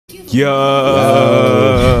Yo,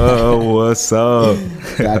 what's up?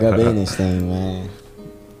 Back up in this thing, man.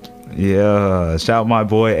 Yeah, shout my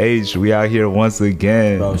boy H. We out here once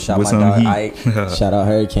again. Bro, shout with my some dog heat. Ike. Shout out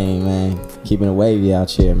Hurricane, man. Keeping it wavy out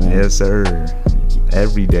here, man. Yes, sir.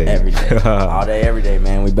 Every day. Every day. All day, every day,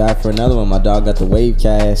 man. We back for another one. My dog got the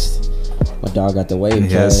Wavecast.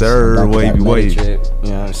 Yes, sir. Wavy wave. Trip.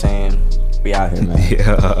 You know what I'm saying? We out here, man.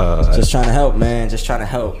 Yeah. Just trying to help, man. Just trying to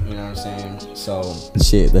help. You know what I'm saying? So,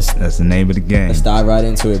 shit. That's the name of the game. Let's dive right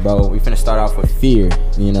into it, bro. We finna start off with fear.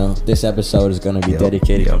 You know, this episode is gonna be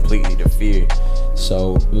dedicated completely to fear.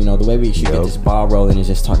 So, you know, the way we should get this ball rolling is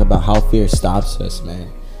just talk about how fear stops us,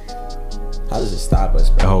 man. How does it stop us,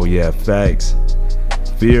 bro? Oh yeah, facts.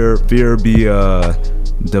 Fear be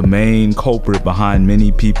the main culprit behind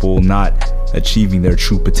many people not achieving their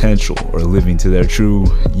true potential or living to their true,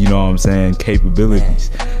 you know what I'm saying,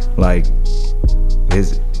 capabilities. Like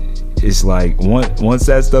it's like once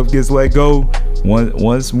that stuff gets let go,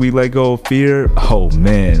 once we let go of fear, oh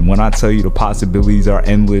man, when I tell you the possibilities are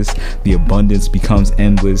endless, the abundance becomes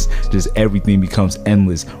endless, just everything becomes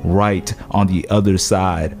endless right on the other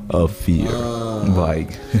side of fear.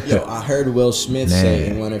 Yo, I heard Will Smith say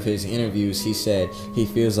in one of his interviews, he said he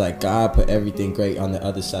feels like God put everything great on the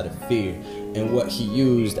other side of fear. And what he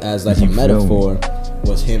used as like a metaphor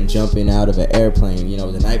was him jumping out of an airplane. You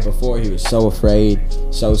know, the night before he was so afraid,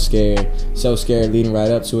 so scared leading right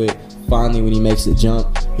up to it. Finally, when he makes the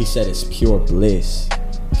jump, he said it's pure bliss.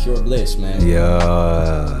 Pure bliss, man.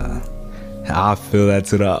 Yeah. I feel that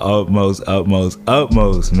to the utmost,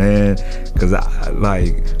 man. Cause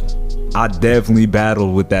I definitely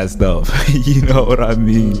battled with that stuff. You know what I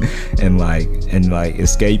mean? And like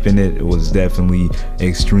escaping it was definitely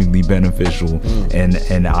extremely beneficial.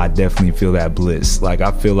 And I definitely feel that bliss. Like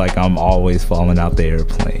I feel like I'm always falling out the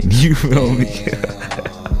airplane. You feel me?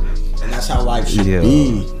 And that's how life should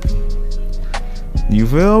be. You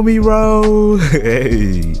feel me, bro?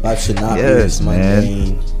 Hey. Life should not be this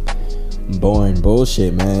mundane, boring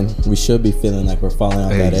bullshit, man. We should be feeling like we're falling out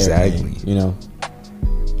that airplane. You know?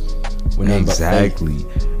 Exactly.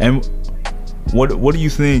 And what do you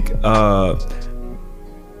think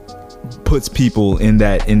puts people in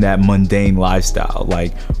that mundane lifestyle?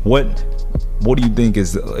 Like what do you think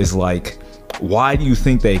is like, why do you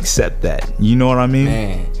think they accept that? You know what I mean?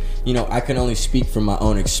 Man, you know, I can only speak from my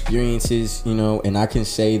own experiences, you know, and I can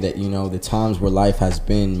say that, you know, the times where life has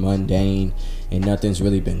been mundane and nothing's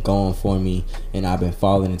really been going for me and I've been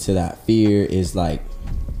falling into that fear is like,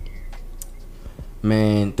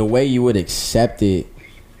 man, the way you would accept it,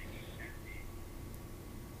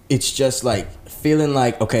 it's just like feeling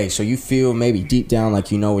like, okay, so you feel maybe deep down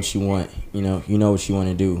like you know what you want, you know what you want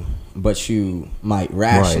to do, but you might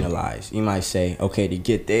rationalize. Right. You might say, okay, to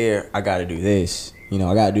get there, I got to do this. You know,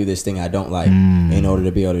 I got to do this thing I don't like in order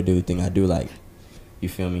to be able to do the thing I do like. You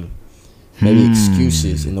feel me? Maybe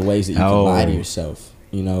excuses in the ways that you can lie to yourself,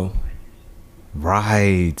 you know?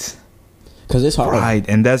 Right. Because it's hard. Right,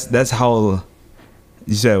 and that's how...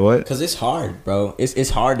 You said what? Because it's hard, bro. It's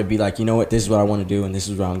hard to be like, you know what, this is what I want to do and this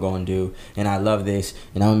is what I'm going to do and I love this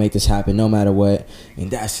and I'm going to make this happen no matter what and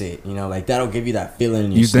that's it. You know, like that'll give you that feeling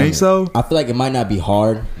in your stomach. You think so? I feel like it might not be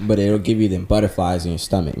hard, but it'll give you them butterflies in your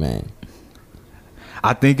stomach, man.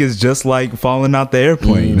 I think it's just like falling out the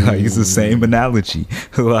airplane. Like it's the same analogy.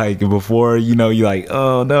 Like before, you know, you're like,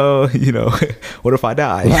 oh no, you know, what if I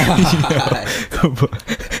die?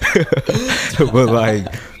 But like...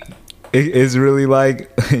 It's really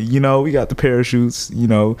like, you know, we got the parachutes, you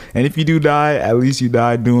know, and if you do die, at least you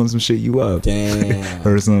died doing some shit you love. Damn.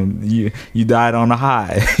 Or you died on a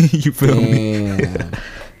high. You feel me?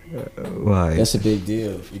 Like that's a big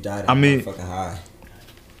deal. If you died on a fucking high.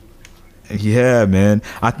 Yeah, man.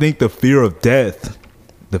 I think the fear of death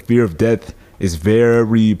is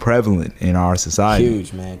very prevalent in our society.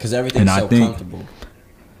 Huge, man, because everything's so comfortable.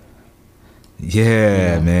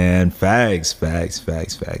 Yeah, man. Facts.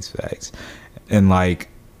 And like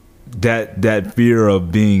that fear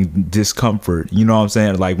of being discomfort, you know what I'm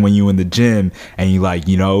saying? Like when you in the gym and you like,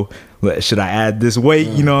 you know, should I add this weight?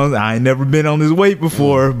 You know, I ain't never been on this weight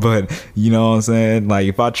before, but you know what I'm saying? Like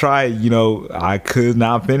if I try, you know, I could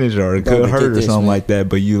not finish or it could hurt or something like that.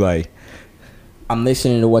 But you like, I'm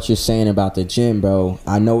listening to what you're saying about the gym, bro.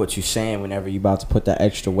 I know what you're saying whenever you're about to put that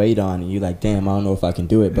extra weight on and you're like, damn, I don't know if I can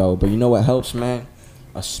do it, bro. But you know what helps, man?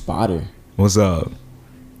 A spotter. What's up?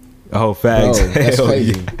 Oh, facts. Bro, that's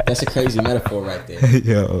crazy. Yeah. That's a crazy metaphor right there.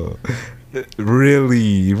 Yo,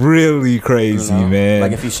 really crazy, you know? Man.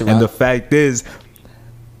 Like if you surround- and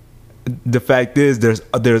the fact is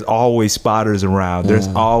there's always spotters around. There's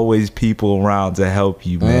always people around to help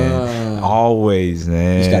you, man. Always,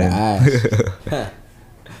 man. You just gotta ask.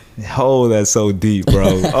 Oh, that's so deep,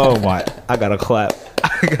 bro. Oh my, I gotta clap.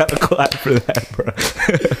 I gotta clap for that, bro.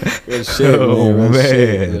 Real shit, Oh, man.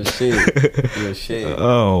 man. Real shit. Real shit.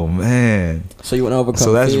 Oh man. So you want to overcome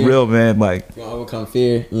So that's fear? real, man. Like, You want to overcome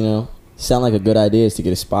fear, you know? Sound like a good idea is to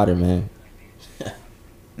get a spotter, man.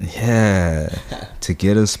 yeah, to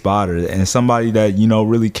get a spotter and somebody that, you know,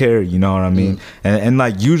 really care, you know what I mean? And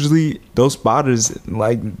like usually those spotters,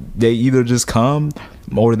 like, they either just come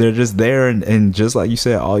or they're just there, and just like you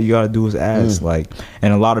said, all you gotta do is ask. Like,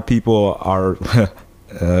 and a lot of people are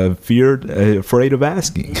afraid of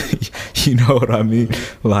asking. You know what I mean?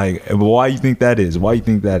 Like, why you think that is? Why you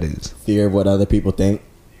think that is? Fear of what other people think.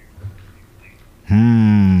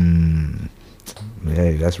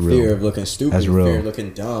 Hey, that's real. Fear of looking stupid. That's real. Fear of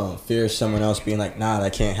looking dumb. Fear of someone else being like, nah,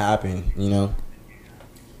 that can't happen, you know?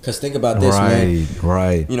 Because think about this, man.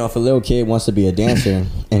 Right. You know, if a little kid wants to be a dancer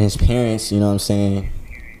and his parents, you know what I'm saying,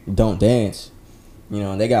 don't dance, you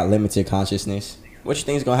know, and they got limited consciousness, what you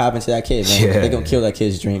think is going to happen to that kid, man? Yeah. They're going to kill that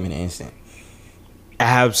kid's dream in an instant.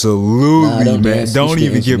 Absolutely, don't man. dance, Don't you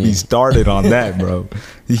even get me engineer. started on that, bro.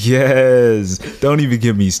 Yes. Don't even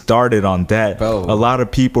get me started on that. Bro. A lot of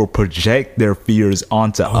people project their fears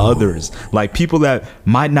onto others. Like people that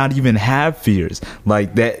might not even have fears.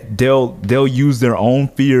 Like that they'll use their own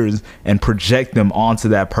fears and project them onto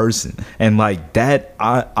that person. And like that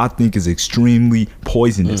I think is extremely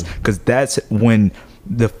poisonous, because that's when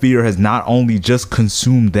the fear has not only just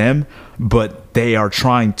consumed them, but they are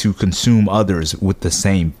trying to consume others with the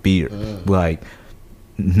same fear. Like,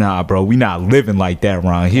 nah, bro, we not living like that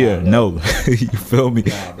around here. Nah, No, you feel me?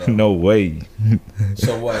 Nah, bro. No way.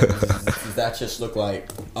 So what? Does that just look like,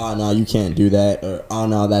 oh, no, you can't do that, or oh,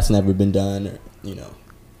 no, that's never been done, or, you know?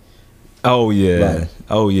 Oh yeah, Right.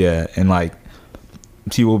 oh yeah, and like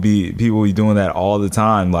people be doing that all the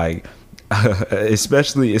time. Like,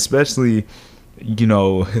 especially, you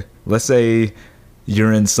know, let's say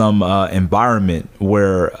you're in some environment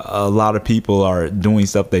where a lot of people are doing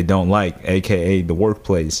stuff they don't like, aka the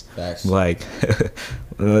workplace. Facts. Like,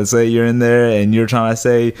 let's say you're in there and you're trying to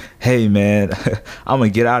say, hey man, I'm gonna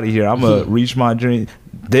get out of here, I'm gonna reach my dream.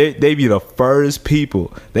 They be the first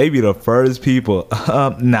people. Nah,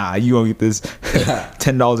 you gonna get this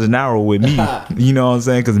 $10 an hour with me. You know what I'm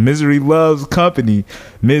saying? Because misery loves company.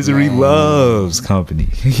 Loves company.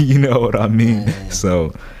 You know what I mean?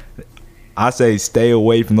 So I say stay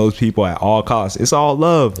away from those people at all costs. It's all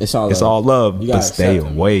love. It's all love. You But gotta stay accept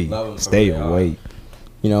them. away. Love them for Stay who they are. away.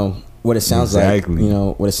 You know, what it sounds Exactly. like, you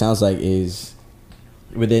know, what it sounds like is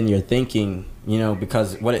within your thinking, you know,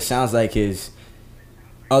 because what it sounds like is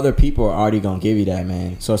other people are already gonna give you that,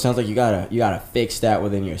 man. So it sounds like you gotta fix that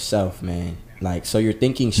within yourself, man. Like, so your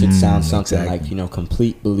thinking should sound something exactly. like, you know,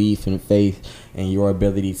 complete belief and faith in your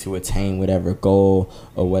ability to attain whatever goal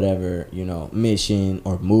or whatever, you know, mission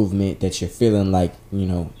or movement that you're feeling like, you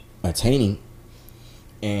know, attaining,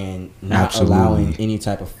 and not Absolutely. allowing any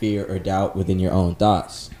type of fear or doubt within your own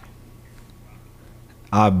thoughts.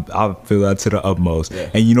 I feel that to the utmost. Yeah.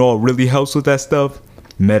 And you know what really helps with that stuff?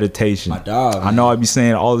 Meditation. My dog, I know I be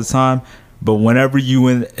saying it all the time, but whenever you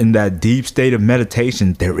in that deep state of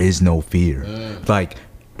meditation, there is no fear. Like,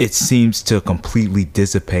 it seems to completely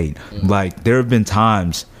dissipate. Like, there have been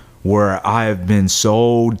times where I have been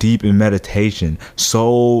so deep in meditation,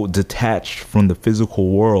 so detached from the physical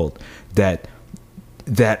world, that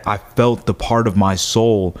I felt the part of my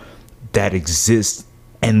soul that exists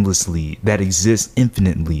endlessly, that exists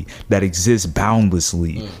infinitely, that exists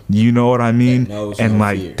boundlessly. You know what I mean? That knows And no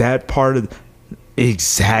like fear. that part of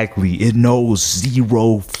exactly, it knows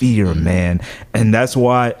zero fear, man. And that's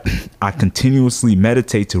why I continuously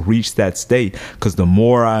meditate to reach that state, because the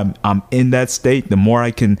more I'm in that state, the more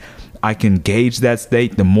I can gauge that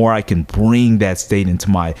state, the more I can bring that state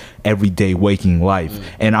into my everyday waking life.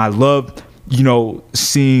 And I love, you know,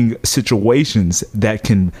 seeing situations that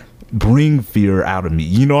can bring fear out of me.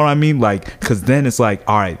 You know what I mean? Like, because then it's like,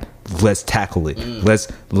 all right, let's tackle it. Let's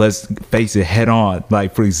face it head on.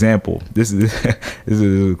 Like, for example, this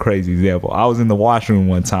is a crazy example. I was in the washroom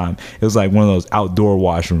one time. It was like one of those outdoor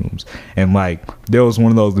washrooms, and like there was one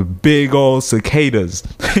of those big old cicadas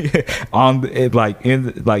on it,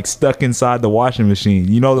 like stuck inside the washing machine.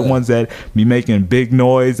 You know, the ones that be making big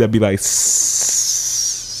noise, that be like,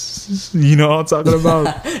 you know what I'm talking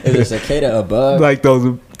about? Is a cicada a bug? Like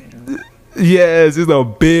those. Yes, it's a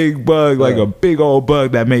big bug, like a big old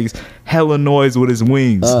bug that makes hella noise with his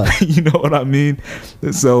wings. You know what I mean?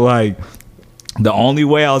 So like, the only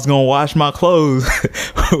way I was gonna wash my clothes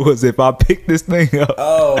was if I picked this thing up.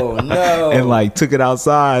 Oh no! And like took it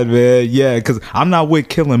outside, man. Yeah, because I'm not with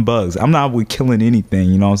killing bugs. I'm not with killing anything.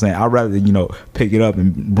 You know what I'm saying? I'd rather, you know, pick it up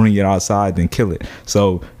and bring it outside than kill it.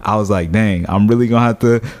 So I was like, dang, I'm really gonna have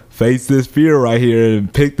to face this fear right here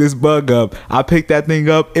and pick this bug up. I picked that thing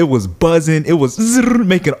up. It was buzzing. It was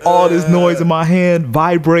making all this noise in my hand,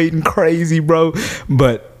 vibrating crazy, bro.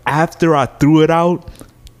 But after I threw it out,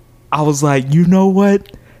 I was like, you know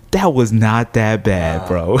what? That was not that bad,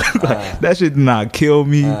 bro. Like, that shit did not kill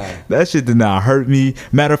me. That shit did not hurt me.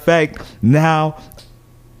 Matter of fact, now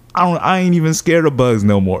I ain't even scared of bugs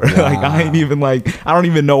no more. Like I ain't even like, I don't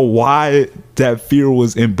even know why that fear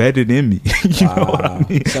was embedded in me. You know what I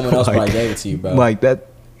mean? Someone else probably gave it to you, bro. Like that.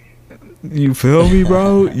 You feel me,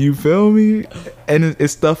 bro? You feel me? And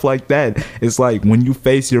it's stuff like that. It's like when you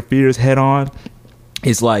face your fears head on,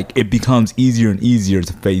 it's like it becomes easier and easier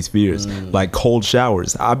to face fears. Like cold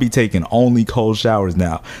showers. I'll be taking only cold showers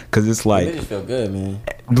now because it's like it just feel good, man.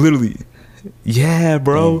 Literally, yeah,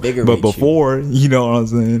 bro. But before, you know what I'm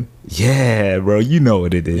saying? Yeah, bro. You know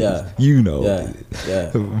what it is. Yeah. You know. Yeah.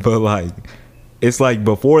 But like, it's like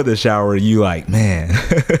before the shower, you like, man,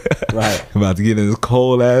 right? I'm about to get in this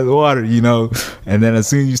cold ass water, you know. And then as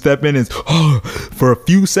soon as you step in, it's for a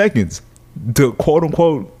few seconds. The quote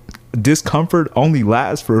unquote discomfort only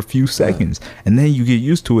lasts for a few seconds, and then you get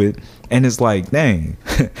used to it, and it's like, dang,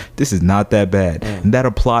 this is not that bad. And that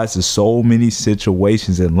applies to so many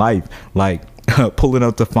situations in life, like pulling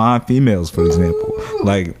up to fine females, for example.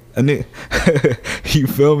 Like a nigga, you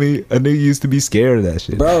feel me? A nigga used to be scared of that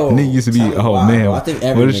shit, bro. A nigga used to be, oh man, bro. I think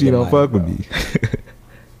what if she don't fuck with me?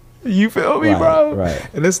 You feel me, bro? Right.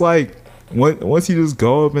 And it's like, once you just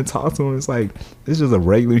go up and talk to him, it's like, this is just a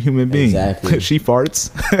regular human being. Exactly. She farts.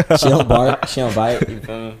 She don't bark. She don't bite. You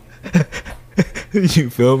feel me? You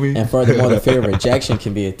feel me? And furthermore, the fear of rejection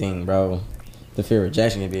can be a thing, bro. The fear of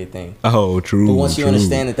rejection can be a thing. Oh, true. But once you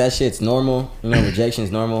understand that shit's normal, you know, rejection's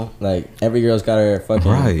normal. Like, every girl's got her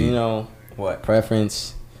fucking, you know,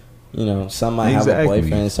 preference. You know, some might have a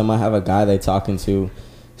boyfriend. Some might have a guy they talking to.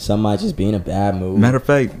 Some might just be in a bad mood. Matter of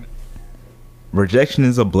fact, rejection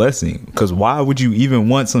is a blessing, because why would you even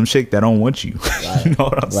want some chick that don't want you? Right. You know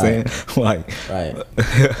what I'm saying? Like,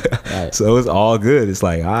 right. So it's all good. It's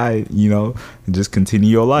like, you know, just continue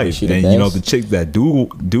your life. And you know, the chicks that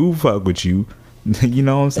do fuck with you, you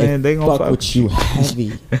know what I'm saying? They gonna fuck with you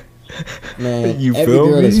heavy. Man, you every feel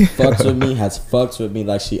girl me? that's fucked with me has fucked with me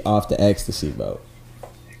like she off the ecstasy, bro.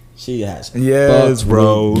 She has fucked with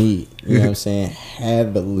me. You know what I'm saying?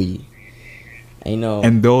 Heavily.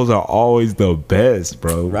 And those are always the best,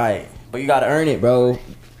 bro. Right. But you gotta earn it, bro.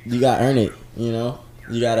 You gotta earn it, you know?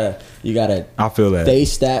 You gotta I feel that.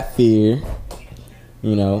 Face that fear,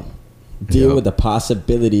 you know, deal with the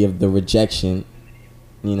possibility of the rejection,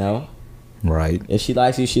 you know? Right. If she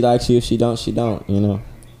likes you, she likes you. If she don't, she don't, you know?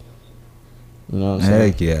 You know what I'm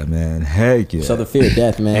saying? Heck yeah, man. Heck yeah. So the fear of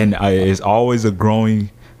death, man. And it's always a growing...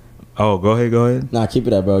 Oh, go ahead. Nah, keep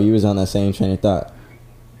it up, bro. You was on that same train of thought.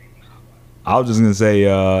 I was just gonna say,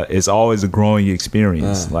 it's always a growing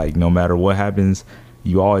experience. Like, no matter what happens,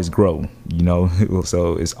 you always grow, you know.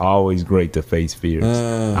 So it's always great to face fears.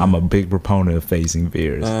 I'm a big proponent of facing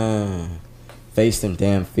fears. Face them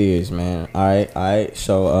damn fears, man. All right.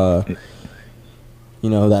 So, you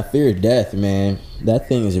know, that fear of death, man, that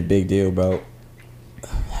thing is a big deal, bro.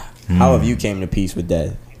 How have you came to peace with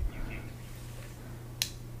death?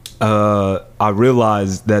 I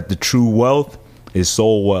realized that the true wealth is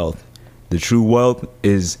soul wealth. The true wealth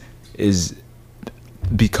is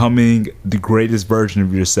becoming the greatest version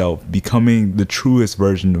of yourself, becoming the truest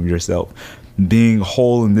version of yourself, being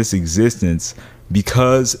whole in this existence,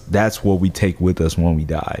 because that's what we take with us when we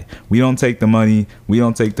die. We don't take the money, we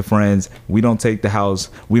don't take the friends, we don't take the house,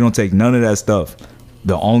 we don't take none of that stuff.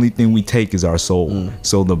 The only thing we take is our soul.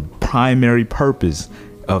 So the primary purpose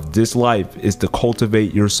of this life is to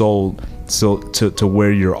cultivate your soul so to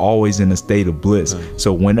where you're always in a state of bliss.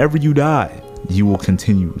 So whenever you die, you will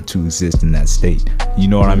continue to exist in that state. You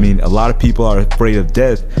know what I mean? A lot of people are afraid of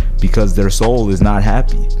death because their soul is not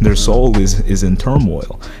happy. Their soul is in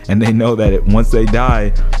turmoil, and they know that once they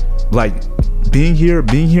die, like being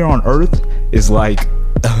here on earth is like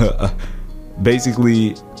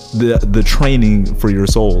basically the training for your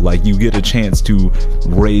soul. Like, you get a chance to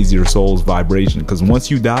raise your soul's vibration, because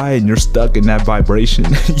once you die and you're stuck in that vibration,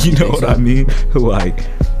 you know what I mean? Like,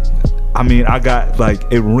 I mean, I got, like,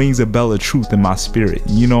 it rings a bell of truth in my spirit.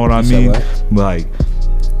 You know what I mean? Like,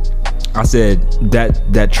 I said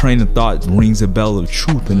that train of thought rings a bell of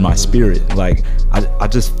truth in my spirit. Like, I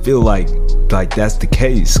just feel like that's the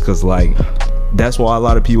case, because like that's why a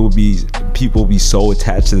lot of people be people be so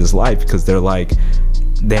attached to this life because they're like,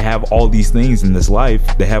 they have all these things in this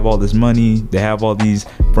life. They have all this money. They have all these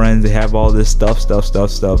friends. They have all this stuff.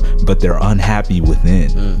 But they're unhappy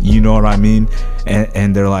within. You know what I mean?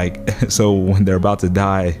 And they're like, so when they're about to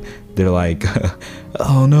die, they're like,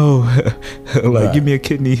 oh no, like give me a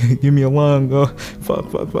kidney, give me a lung. Oh, fuck.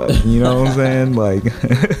 You know what I'm saying? Like.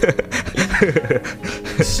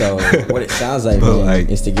 So what it sounds like, man, like,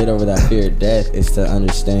 is to get over that fear of death. Is to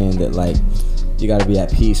understand that, like, you got to be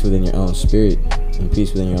at peace within your own spirit and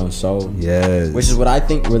peace within your own soul. Yes. Which is what I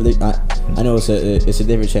think. I know it's a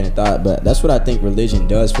different chain of thought, but that's what I think religion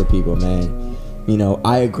does for people, man. You know,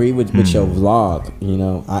 I agree with your vlog. You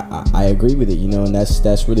know, I agree with it. You know, and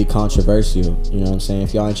that's really controversial. You know what I'm saying?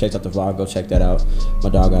 If y'all ain't checked out the vlog, go check that out. My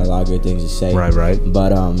dog got a lot of good things to say. Right.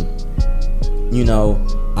 But you know,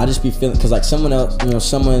 I just be feeling, because like someone else, you know,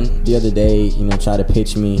 someone the other day, you know, tried to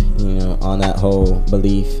pitch me, you know, on that whole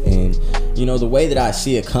belief. And, you know, the way that I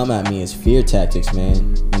see it come at me is fear tactics,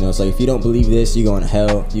 man. You know, it's like, if you don't believe this, you going to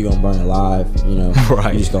hell, you gonna burn alive, you know,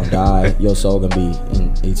 right. You just gonna die, your soul gonna be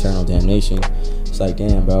in eternal damnation. It's like,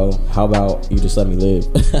 damn, bro, how about you just let me live?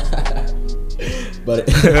 But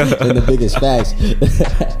in the biggest facts,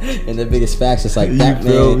 it's like, that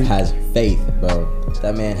man has faith, bro.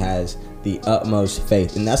 That man has the utmost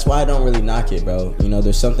faith, and that's why I don't really knock it, bro. You know,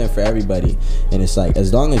 there's something for everybody, and it's like,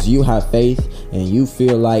 as long as you have faith and you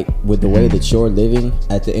feel like with the way that you're living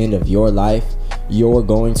at the end of your life, you're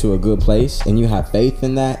going to a good place, and you have faith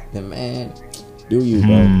in that, then man, do you,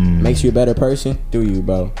 bro. Makes you a better person, do you,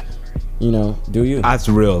 bro. You know, do you. That's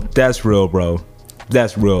real, bro.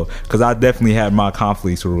 That's real, because I definitely had my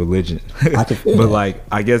conflicts with religion. I can feel but that. Like,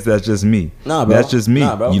 I guess that's just me. Nah, bro. That's just me.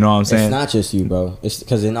 Nah, bro. You know what I'm saying? It's not just you, bro. It's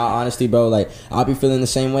because, in all honesty, bro, like, I'll be feeling the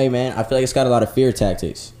same way, man. I feel like it's got a lot of fear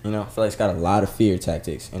tactics. You know, I feel like it's got a lot of fear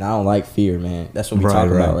tactics, and I don't like fear, man. That's what we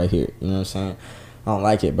talking about right here. You know what I'm saying? I don't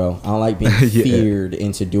like it, bro. I don't like being feared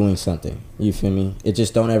into doing something. You feel me? It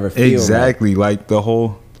just don't ever feel exactly right. Like the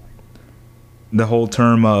whole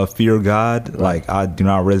term fear God. Right. Like, I do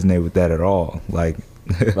not resonate with that at all. Like.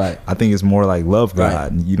 Right. I think it's more like love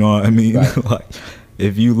God. Right. You know what I mean? Right. Like,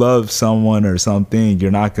 if you love someone or something,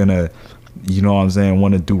 you're not gonna, you know what I'm saying,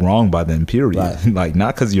 want to do wrong by them, period. Right. Like,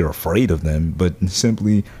 not because you're afraid of them, but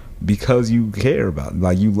simply because you care about them.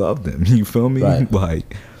 Like, you love them. You feel me? Right.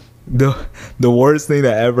 Like, the worst thing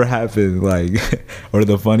that ever happened, like, or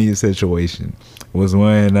the funniest situation, was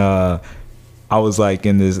when I was like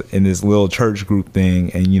in this little church group thing,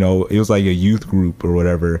 and you know, it was like a youth group or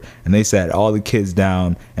whatever, and they sat all the kids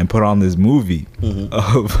down and put on this movie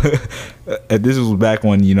and this was back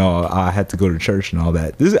when, you know, I had to go to church and all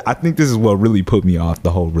that. I think this is what really put me off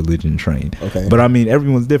the whole religion train. Okay. But I mean,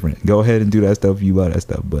 everyone's different. Go ahead and do that stuff if you love that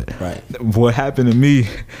stuff. But what happened to me,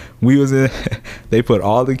 they put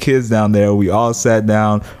all the kids down there, we all sat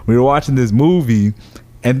down, we were watching this movie,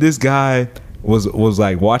 and this guy was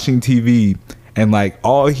like watching TV, and like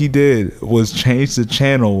all he did was change the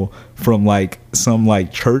channel from like some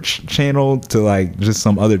like church channel to like just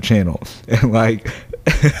some other channel, and like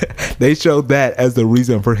they showed that as the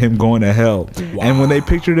reason for him going to hell. Wow. And when they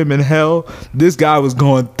pictured him in hell, this guy was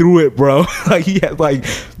going through it, bro. Like, he had like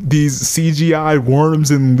these CGI worms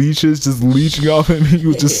and leeches just leeching off him. He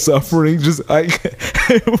was just suffering, just like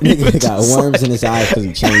nigga got worms in his eyes because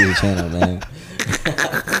he changed the channel, man.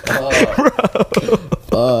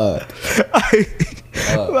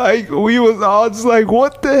 Like, we was all just like,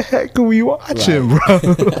 what the heck are we watching, bro?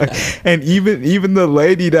 Like, and even the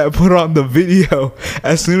lady that put on the video,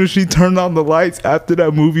 as soon as she turned on the lights after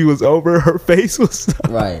that movie was over, her face was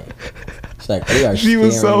right. It's like, she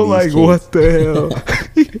was so like, kids. What the hell?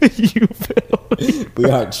 You feel? We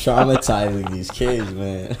are traumatizing these kids,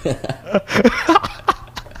 man.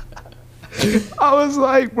 I was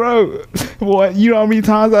like, bro, what? You know how many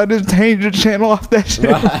times I just changed the channel off that shit?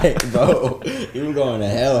 Right, bro. You were going to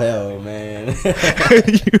hell, man. Fucking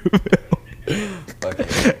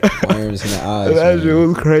worms in the eyes. That shit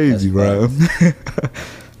was crazy, bro.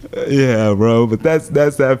 Yeah, bro. But that's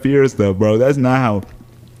that fear stuff, bro. That's not how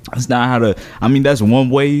to. I mean, that's one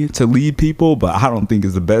way to lead people, but I don't think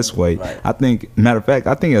it's the best way. Right. I think, matter of fact,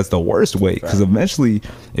 I think that's the worst way, because eventually,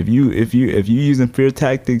 if you using fear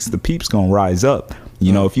tactics, the peeps gonna rise up.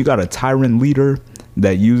 You know, if you got a tyrant leader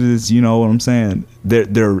that uses, you know what I'm saying,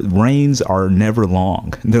 their reigns are never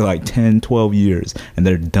long. They're like 10, 12 years and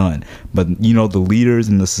they're done. But you know, the leaders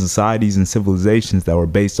and the societies and civilizations that were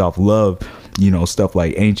based off love, you know, stuff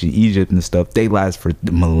like ancient Egypt and stuff, they last for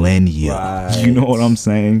millennia. Right. You know what I'm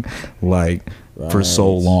saying? Like, for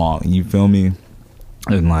so long. You feel me?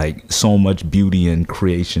 And like, so much beauty and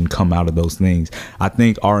creation come out of those things. I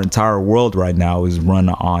think our entire world right now is run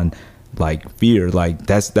on like fear. Like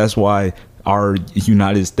that's why our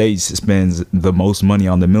United States spends the most money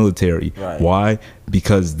on the military. Right. Why?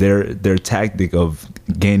 Because their tactic of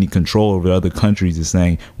gaining control over other countries is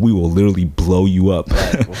saying we will literally blow you up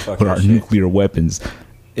with our nuclear weapons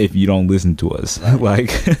if you don't listen to us. Right.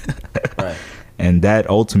 Like, right. And that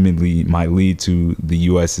ultimately might lead to the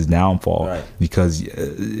U.S.'s downfall. Right. Because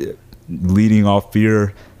leading off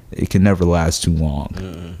fear, it can never last too long.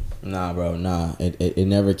 Mm-mm. Nah, bro, nah. It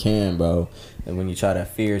never can, bro. And when you try to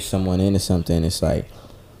fear someone into something, it's like,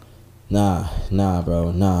 nah,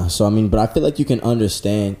 bro, nah. So, I mean, but I feel like you can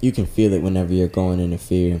understand, you can feel it whenever you're going into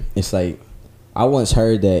fear. It's like, I once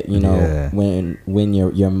heard that, you know, when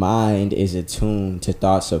your mind is attuned to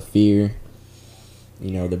thoughts of fear,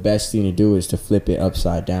 you know, the best thing to do is to flip it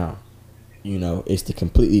upside down. You know, it's to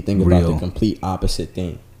completely think about the complete opposite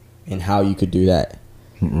thing and how you could do that.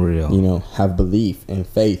 Real. You know, have belief and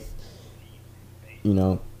faith. You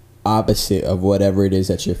know, opposite of whatever it is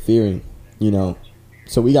that you're fearing. You know,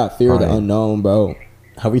 so we got fear of the unknown, bro.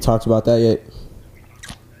 Have we talked about that yet?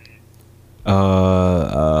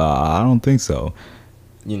 I don't think so.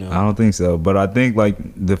 You know, I don't think so. But I think like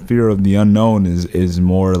the fear of the unknown is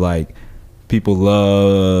more like people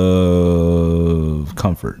love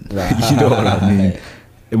comfort. Right. You know what I mean?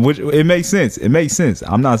 Which it makes sense. It makes sense.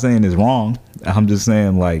 I'm not saying it's wrong. I'm just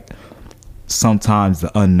saying like sometimes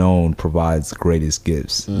the unknown provides the greatest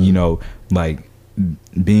gifts. You know, like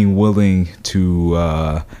being willing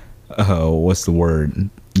to what's the word?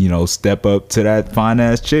 You know, step up to that fine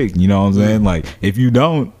ass chick. You know what I'm saying? Like if you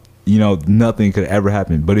don't, you know, nothing could ever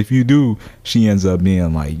happen. But if you do, she ends up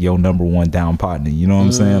being like your number one down partner. You know what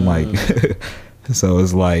I'm saying? Like so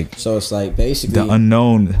it's like basically the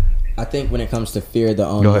unknown. I think when it comes to fear the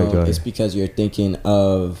unknown, go ahead. it's because you're thinking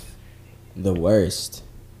of the worst.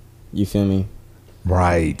 You feel me?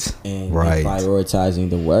 Right. And prioritizing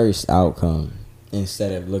the worst outcome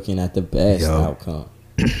instead of looking at the best outcome.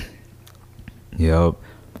 Yep.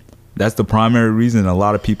 That's the primary reason a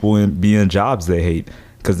lot of people be in jobs they hate,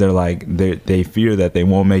 because they're like they fear that they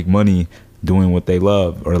won't make money doing what they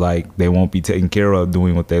love, or like they won't be taken care of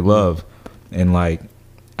doing what they love. And like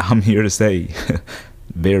I'm here to say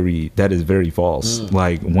that is very false.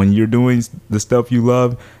 Like when you're doing the stuff you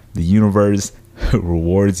love, the universe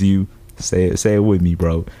rewards you. Say it with me,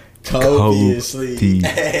 bro. Copiously.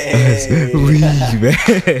 That's the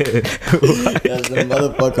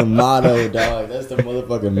motherfucking motto, dog. That's the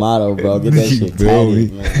motherfucking motto, bro. Get that shit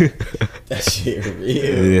tatted, man. That shit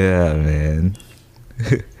real. Yeah, man.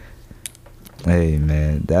 Hey,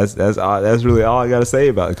 man. That's really all I gotta say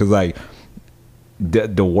about it. Cause like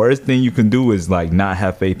the worst thing you can do is like not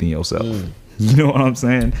have faith in yourself. You know what I'm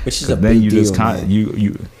saying? Which is a big deal, man.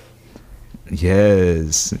 you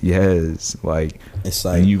Yes. Like it's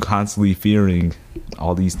like you constantly fearing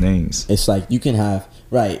all these things. It's like you can have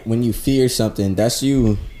when you fear something, that's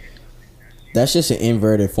just an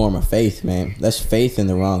inverted form of faith, man. That's faith in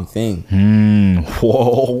the wrong thing.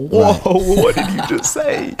 Whoa, what did you just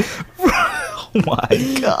say? Oh my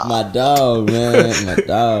God. My dog, man. My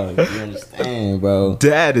dog. You understand, bro?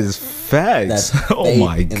 That is facts. That's oh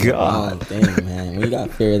my God. The wrong thing, man. When you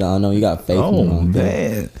got fear of the unknown, you got faith in the wrong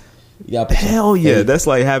thing. Hell yeah, that's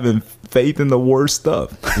like having faith in the worst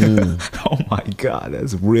stuff. Oh my God,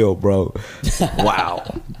 that's real, bro. Wow.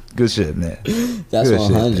 Good shit, man. That's good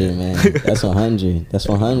 100, shit, man. That's 100. That's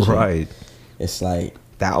 100. Right. It's like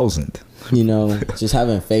 1,000. You know, just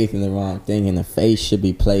having faith in the wrong thing, and the faith should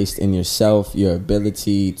be placed in yourself, your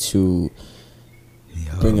ability to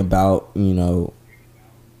bring about, you know,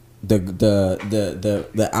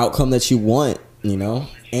 the outcome that you want, you know,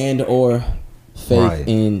 and or faith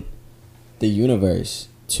in the universe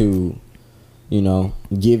to, you know,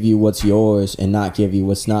 give you what's yours and not give you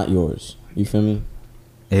what's not yours. You feel me?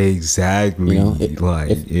 Exactly. You know,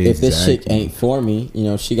 if this chick ain't for me, you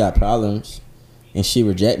know, she got problems and she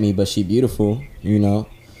reject me, but she beautiful, you know,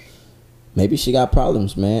 maybe she got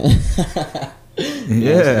problems, man.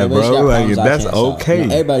 Yeah, bro, like that's okay. You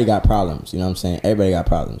know, everybody got problems, you know what I'm saying? Everybody got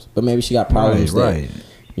problems, but maybe she got problems that,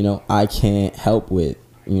 you know, I can't help with,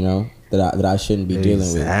 you know, that I shouldn't be dealing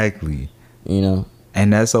with. Exactly. You know,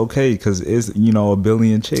 and that's okay because it's, you know, a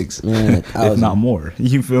billion chicks, man, if not more.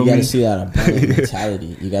 You feel me? You gotta see that abundant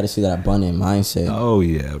mentality. You gotta see that abundant mindset. Oh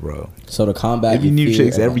yeah, bro. So to combat, it'd be new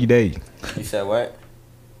chicks every day. You said what?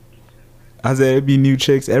 I said it'd be new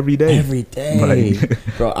chicks every day. Every day,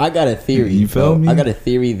 bro. I got a theory. You feel me? I got a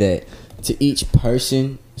theory that to each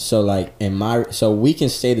person. So like so we can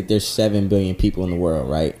say that there's 7 billion people in the world,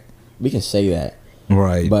 right? We can say that,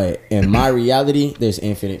 right? But in my reality, there's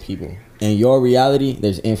infinite people. In your reality,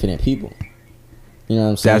 there's infinite people. You know You know what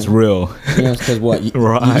I'm saying? That's real. You know, because what?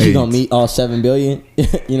 Right. You gonna meet all 7 billion?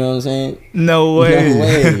 You know what I'm saying? No way. No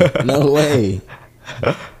way. No way.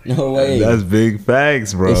 No way. That's big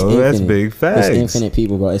facts, bro. That's big facts. It's infinite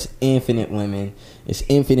people, bro. It's infinite women. It's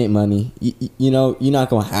infinite money. You know, you're not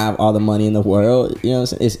gonna have all the money in the world. You know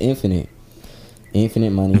what I'm saying? It's infinite.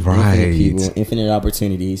 Infinite money. Right. Infinite people. Infinite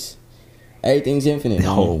opportunities. Everything's infinite.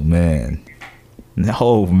 Man.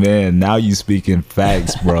 Oh man, now you speaking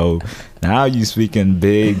facts, bro. Now you speaking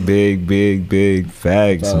big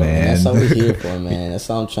facts, bro, man. That's what we're here for, man. That's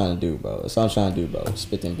all I'm trying to do, bro. That's all I'm trying to do, bro.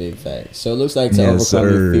 Spitting big facts. So it looks like to overcome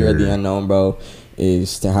your fear of the unknown, bro,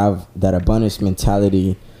 is to have that abundance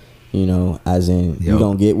mentality. You know, as in you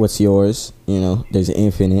gonna get what's yours. You know, there's an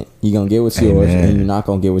infinite. You gonna get what's yours, and you're not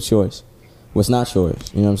gonna get what's yours. What's not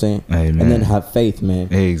yours. You know what I'm saying? Amen. And then have faith,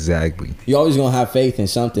 man. Exactly. You always gonna have faith in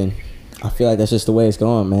something. I feel like that's just the way it's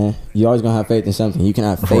going, man. You always gonna have faith in something. You can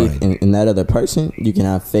have faith in that other person. You can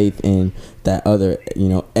have faith in that other, you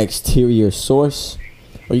know, exterior source,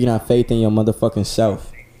 or you can have faith in your motherfucking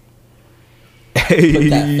self. Hey. Put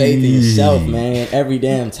that faith in yourself, man. Every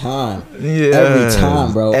damn time. Yeah. Every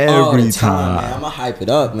time, bro. All the time, man. I'm gonna hype it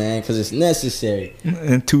up, man, because it's necessary.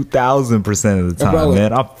 And 2,000% of the time, bro,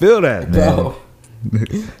 man. I feel that, man. Bro,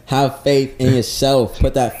 have faith in yourself.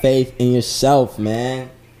 Put that faith in yourself,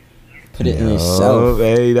 man. Put it in yourself.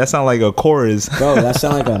 Hey, that sound like a chorus. Bro, that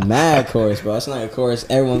sound like a mad chorus, bro. That sound like a chorus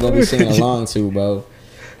everyone gonna be singing along to, bro.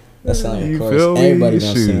 That sound like a chorus everybody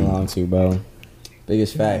gonna sing along to, bro.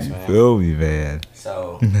 Biggest facts, man. Feel me, man.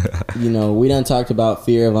 So, you know, we done talked about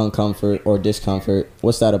fear of uncomfort or discomfort.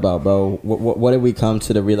 What's that about, bro? What did we come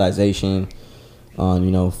to the realization on,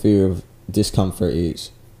 you know, fear of discomfort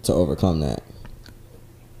is to overcome that?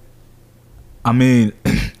 I mean,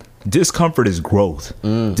 discomfort is growth.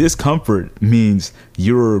 Discomfort means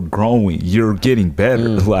you're growing, you're getting better.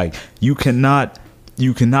 Like you cannot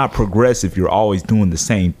progress if you're always doing the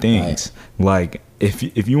same things. Right. Like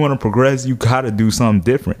if you want to progress, you gotta do something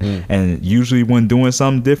different. And usually when doing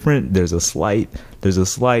something different, there's a slight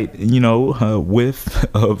you know whiff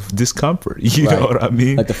of discomfort. You know what I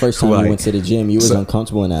mean? Like the first time you went to the gym, you was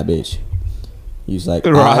uncomfortable in that bitch. You was like,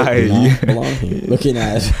 right, I do not belong here. Looking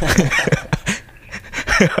at us.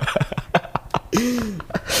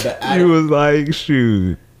 He was like,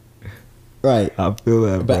 shoot. Right. I feel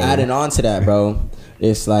that, bro. But adding on to that, bro,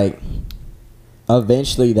 it's like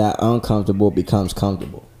eventually that uncomfortable becomes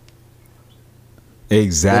comfortable.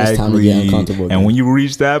 Exactly. It's time to get uncomfortable again. And when you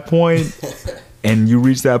reach that point, and you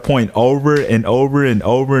reach that point over and over and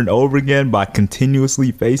over and over again by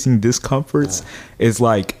continuously facing discomforts, it's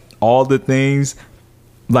like all the things,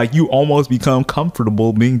 like you almost become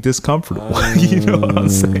comfortable being discomfortable. You know what I'm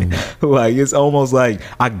saying? Like it's almost like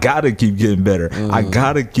I gotta keep getting better. I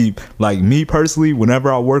gotta keep, like me personally,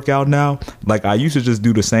 whenever I work out now, like I used to just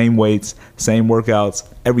do the same weights, same workouts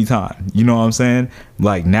every time. You know what I'm saying?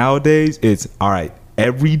 Like nowadays it's all right,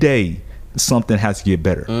 every day something has to get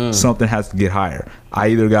better. Something has to get higher. I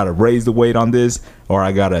either gotta raise the weight on this, or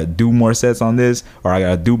I gotta do more sets on this, or I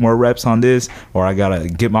gotta do more reps on this, or I gotta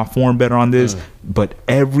get my form better on this. But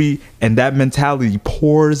and that mentality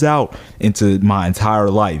pours out into my entire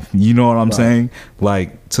life. You know what I'm saying?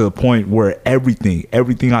 Like to the point where everything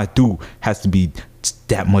I do has to be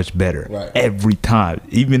that much better every time,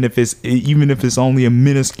 even if it's only a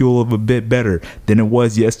minuscule of a bit better than it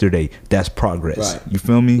was yesterday. That's progress. You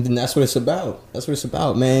feel me? And that's what it's about. That's what it's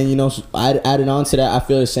about, man. You know, added on to that, I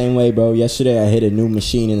feel the same way, bro. Yesterday I hit a new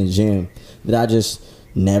machine in the gym that I just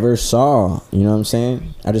never saw. You know what I'm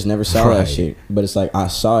saying? I just never saw that shit. But it's like I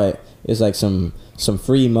saw it. It's like some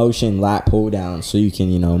free motion lat pull down, so you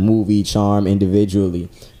can, you know, move each arm individually,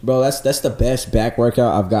 bro. That's the best back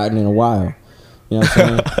workout I've gotten in a while. You know what I'm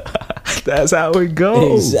saying? That's how it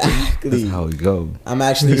goes. Exactly. That's how it goes. I'm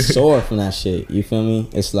actually sore from that shit. You feel me?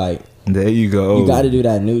 It's like, there you go. You got to do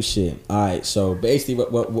that new shit. All right. So basically,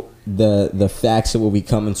 what the facts that we'll be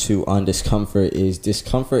coming to on discomfort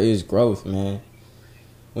is growth, man.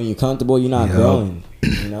 When you're comfortable, you're not growing.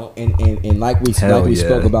 You know, and like we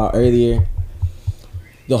spoke about earlier,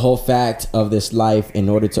 the whole fact of this life, in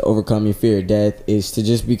order to overcome your fear of death, is to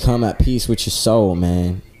just become at peace with your soul,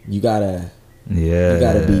 man. You gotta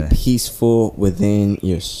be peaceful within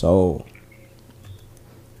your soul.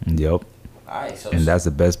 Yep. Alright, and that's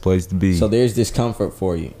the best place to be. So there's discomfort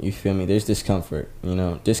for you. You feel me? There's discomfort. You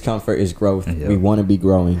know, discomfort is growth. We want to be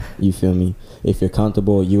growing. You feel me? If you're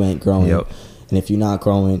comfortable, you ain't growing. And if you're not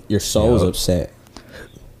growing, your soul's upset.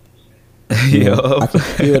 I can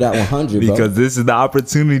feel that 100, bro. Because this is the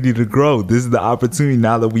opportunity to grow. This is the opportunity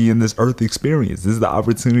now that we in this earth experience. This is the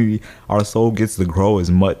opportunity our soul gets to grow as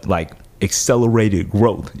much, like accelerated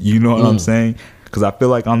growth. You know what I'm saying? Because I feel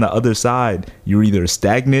like on the other side, you're either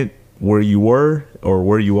stagnant where you were or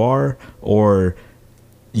where you are, or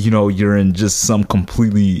you're in just some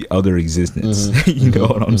completely other existence. You know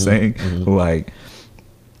what I'm saying? Like,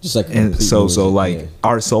 just like and so like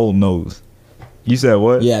our soul knows. You said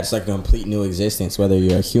what? Yeah, it's like a complete new existence. Whether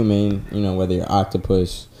you're a human, whether you're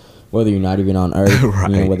octopus, whether you're not even on Earth,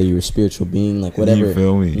 right. Whether you're a spiritual being, like whatever. You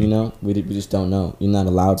feel me? We just don't know. You're not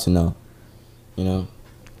allowed to know.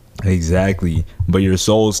 Exactly, but your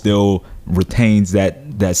soul still retains that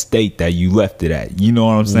state that you left it at. You know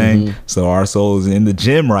what I'm saying? So our soul is in the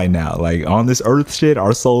gym right now, like on this earth shit.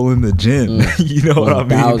 Our soul in the gym. You know what I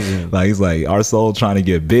mean? Like, it's like our soul trying to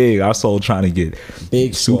get big. Our soul trying to get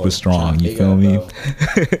big, super strong. You feel me?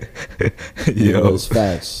 Yo,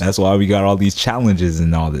 facts. That's why we got all these challenges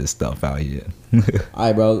and all this stuff out here. All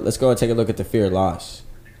right, bro. Let's go and take a look at the fear of loss.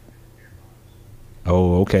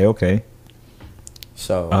 Oh, okay.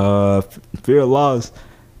 So fear of loss,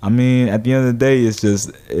 I mean, at the end of the day, it's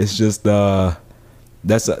just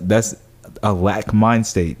that's a lack mind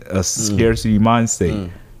state, a scarcity mind state.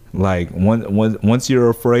 Like once you're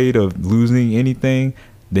afraid of losing anything,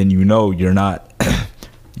 then you're not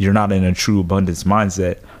in a true abundance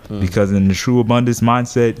mindset. Because in the true abundance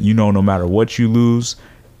mindset, no matter what you lose,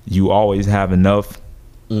 you always have enough.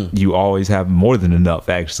 You always have more than enough,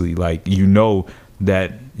 actually. Like,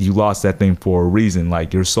 that you lost that thing for a reason.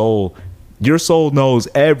 Like, your soul knows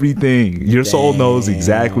everything. Your soul knows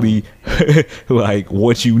exactly like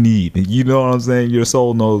what you need. You know what I'm saying? Your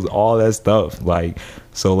soul knows all that stuff. Like,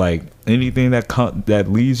 so like anything that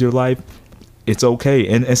leaves your life, it's okay.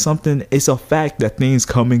 And it's a fact that things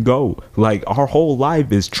come and go. Like, our whole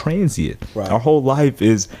life is transient. Right. Our whole life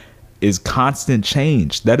is constant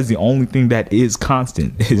change. That is the only thing that is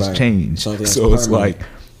constant, is change. So it's like,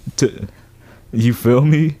 you feel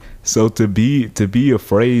me? So to be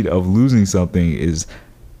afraid of losing something is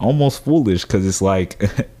almost foolish, because it's like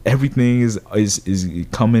everything is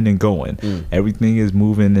coming and going. Everything is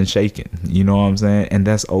moving and shaking. You know what I'm saying? And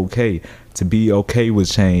that's okay. To be okay with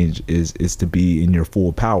change is to be in your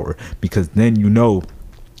full power, because then no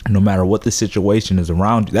matter what the situation is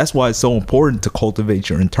around you. That's why it's so important to cultivate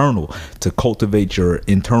your internal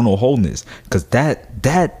wholeness, because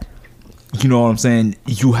that you know what I'm saying,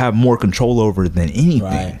 you have more control over than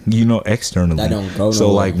anything, externally. That don't go so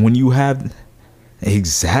nowhere. Like, when you have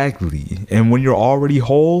exactly, and when you're already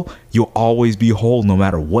whole, you'll always be whole no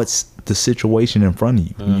matter what's the situation in front of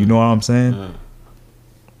you. You know what I'm saying?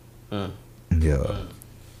 Yeah.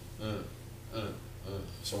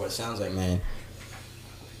 So what it sounds like, man,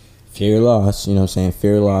 fear of loss,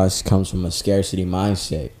 fear of loss comes from a scarcity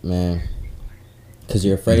mindset, man. Because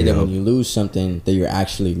you're afraid that when you lose something, that you're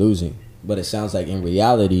actually losing. But it sounds like in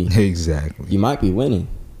reality, exactly, you might be winning.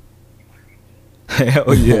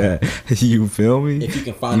 Hell yeah. You feel me? If you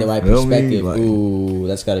can find the right perspective. Like, ooh,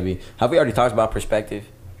 that's got to be. Have we already talked about perspective?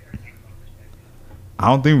 I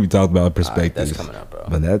don't think we talked about perspective. Right, that's coming up, bro.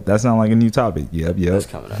 But that sounds like a new topic. Yep. That's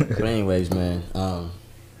coming up. But anyways, man.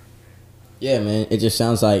 Yeah, man. It just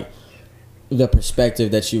sounds like the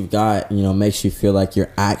perspective that you've got, makes you feel like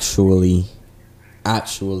you're actually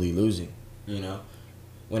losing,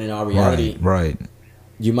 When in all reality, right,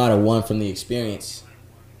 you might have won from the experience,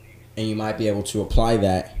 and you might be able to apply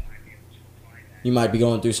that. You might be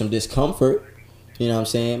going through some discomfort, you know what I'm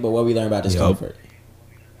saying? But what we learn about discomfort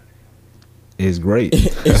is great.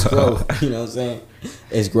 It's growth, you know what I'm saying?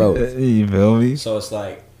 It's growth. You feel me? So it's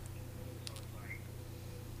like,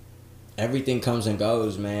 everything comes and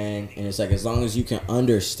goes, man. And it's like, as long as you can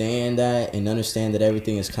understand that and understand that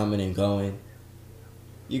everything is coming and going,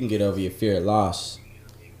 you can get over your fear of loss.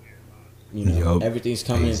 Everything's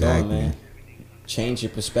coming and going, man. Change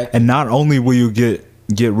your perspective. And not only will you get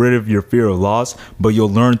rid of your fear of loss, but you'll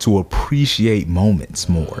learn to appreciate moments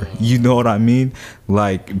more. You know what I mean?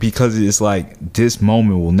 Like, because it's like, this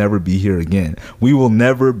moment will never be here again. We will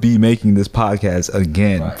never be making this podcast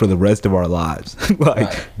again for the rest of our lives.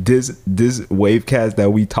 This Wavecast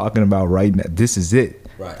that we talking about right now, this is it.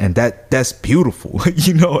 And that's beautiful.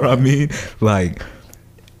 You know what I mean? Like,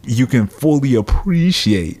 you can fully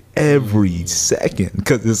appreciate every second,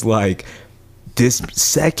 because it's like, this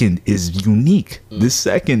second is unique. This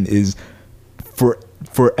second is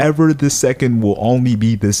forever. This second will only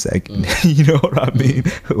be this second. You know what I mean?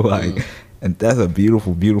 And that's a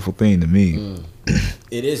beautiful, beautiful thing to me.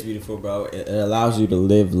 It is beautiful, bro. It allows you to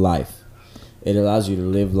live life. It allows you to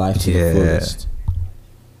live life to the fullest.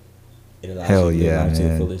 It allows you to live life to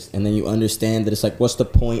the fullest. And then you understand that it's like, what's the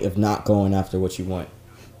point of not going after what you want?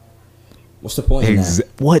 What's the point in that?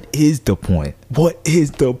 What is the point? What is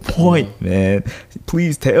the point, man?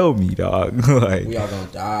 Please tell me, dog. Like, we all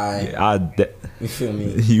gonna die. You feel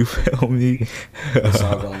me? You feel me? It's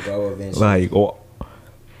all gonna go eventually. Like,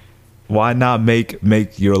 why not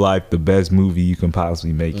make your life the best movie you can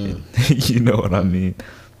possibly make it? You know what I mean?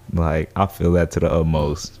 Like, I feel that to the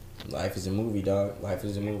utmost. Life is a movie, dog. Life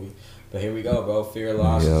is a movie. But here we go, bro. Fear of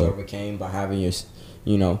loss is overcame by having your,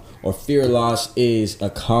 you know, or fear of loss is a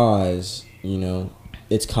cause, you know,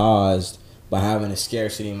 it's caused by having a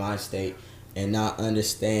scarcity mind state and not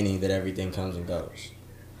understanding that everything comes and goes.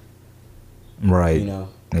 Right. You know?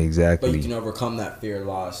 Exactly. But you can overcome that fear of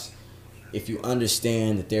loss if you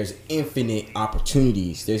understand that there's infinite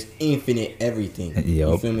opportunities. There's infinite everything. Yep.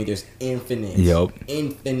 You feel me? There's infinite. Yep.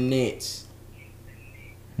 Infinite.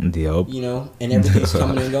 Yep. You know? And everything's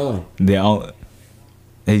coming and going.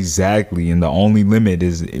 Exactly. And the only limit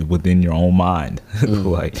is within your own mind.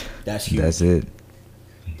 Like, that's huge. That's it.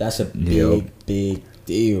 That's a big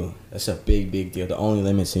deal. That's a big deal. The only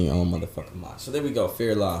limit's in your own motherfucking mind. So there we go.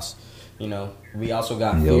 Fear of loss. You know, we also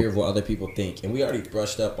got fear of what other people think. And we already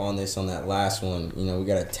brushed up on this on that last one. You know, we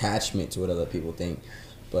got attachment to what other people think.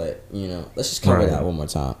 But, you know, let's just cover that one more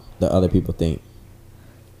time. The other people think.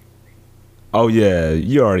 Oh, yeah.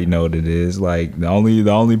 You already know what it is. Like, the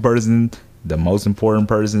only person, the most important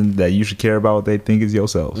person that you should care about what they think is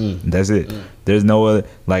yourself. That's it. There's no other.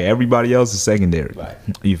 Like, everybody else is secondary. Right.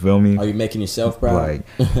 You feel me? Are you making yourself proud?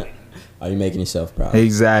 Like, are you making yourself proud?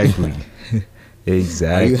 Exactly.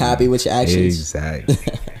 Exactly. Are you happy with your actions? Exactly.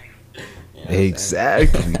 You know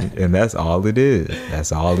exactly. And that's all it is.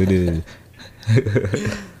 That's all it is.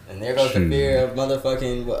 And there goes the fear of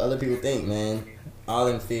motherfucking what other people think, man. All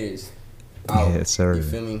them fears. Out. Yes, sir. You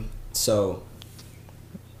feel me? So,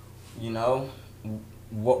 you know,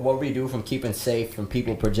 what we do from keeping safe from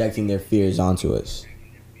people projecting their fears onto us?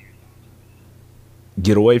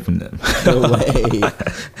 Get away from them. Get away.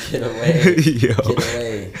 Get away. Yo. Get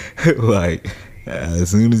away. Like, as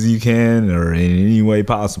soon as you can or in any way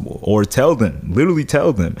possible. Or tell them. Literally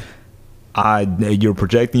tell them. You're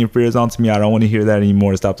projecting your fears onto me. I don't want to hear that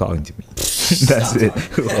anymore. Stop talking to me. That's it.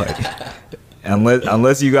 Like,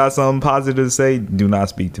 unless you got something positive to say, do not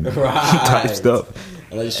speak to me. Right. Type stuff.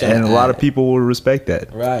 And a lot of people will respect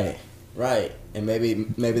that. Right. Right. And maybe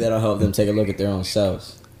that'll help them take a look at their own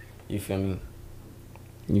selves. You feel me?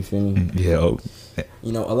 You feel me? Yo.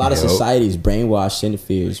 You know, a lot of society's brainwashed into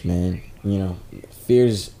fears, man. You know,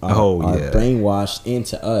 fears are brainwashed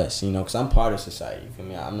into us, you know, because I'm part of society. You feel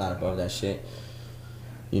me? I'm not above that shit.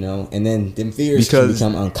 You know, and then them fears can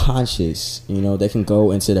become unconscious. You know, they can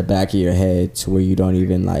go into the back of your head to where you don't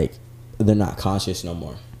even, like, they're not conscious no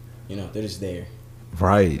more. You know, they're just there.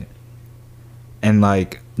 Right. And,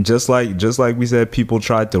 like, just like we said, people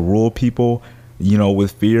tried to rule people, you know,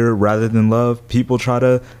 with fear rather than love. People try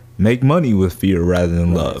to make money with fear rather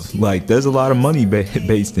than love. Like, there's a lot of money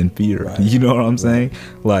based in fear. Right. You know what I'm saying?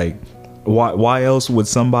 Like, why else would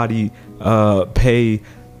somebody pay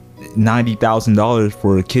 $90,000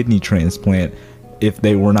 for a kidney transplant if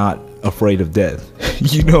they were not afraid of death?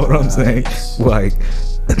 You know what I'm saying? Like,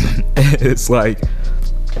 it's like,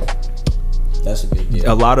 that's a big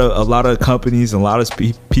deal. A lot of companies, a lot of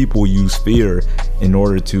people use fear in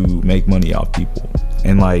order to make money off people.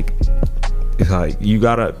 And like, it's like you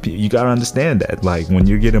gotta understand that. Like, when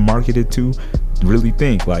you're getting marketed to, really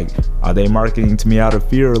think, like, are they marketing to me out of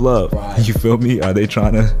fear or love? Right. You feel me? Are they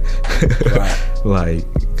trying to like,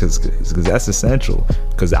 because that's essential.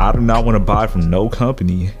 Because I do not want to buy from no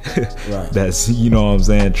company that's, you know what I'm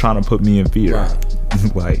saying, trying to put me in fear.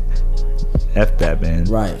 Right. Like, F that, man.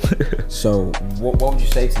 Right. So what would you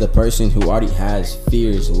say to the person who already has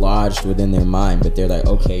fears lodged within their mind, but they're like,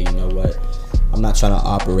 okay, you know what, I'm not trying to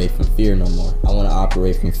operate from fear no more. I want to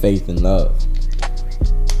operate from faith and love.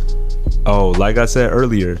 Oh, like I said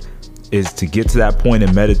earlier, is to get to that point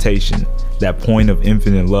in meditation, that point of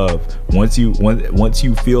infinite love. Once you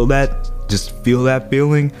feel that, just feel that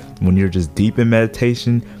feeling, when you're just deep in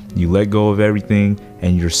meditation, you let go of everything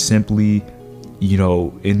and you're simply, you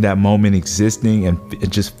know, in that moment existing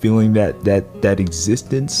and just feeling that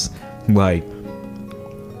existence, like,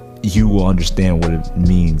 you will understand what it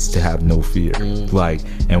means to have no fear. Like,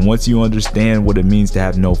 and once you understand what it means to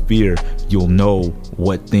have no fear, you'll know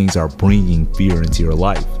what things are bringing fear into your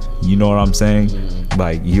life. You know what I'm saying?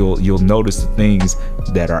 Like, you'll notice the things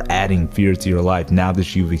that are adding fear to your life now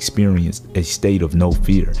that you've experienced a state of no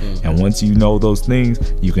fear. And once you know those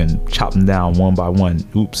things, you can chop them down one by one.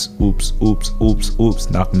 Oops, oops, oops, oops,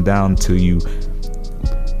 oops. Knock them down till you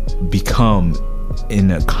become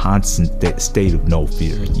in a constant state of no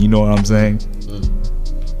fear. You know what I'm saying?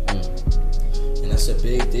 And that's a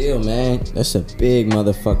big deal, man. That's a big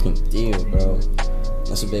motherfucking deal, bro.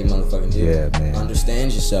 That's a big motherfucking deal. Yeah, man.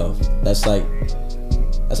 Understand yourself. That's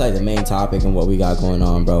that's like the main topic and what we got going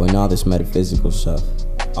on, bro. And all this metaphysical stuff.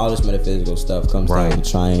 All this metaphysical stuff comes down to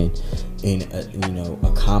trying in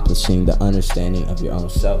accomplishing the understanding of your own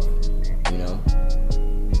self. You know.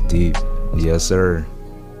 Deep. Yes, sir.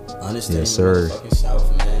 Understanding your fucking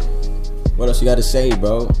self, man. What else you got to say,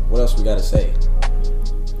 bro? What else we got to say?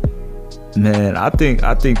 Man, I think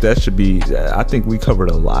that should be. I think we covered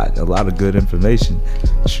a lot of good information.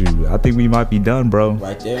 Shoot, I think we might be done, bro.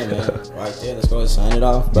 Right there, man. Right there. Let's go ahead and sign it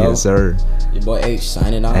off, bro. Yes, sir. Your boy H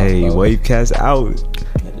signing off. Hey, bro. Wavecast out.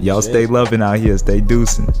 Y'all stay loving out here. Stay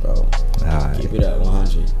deucing. Bro. All right. Keep it up,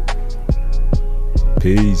 100.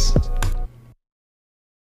 Peace.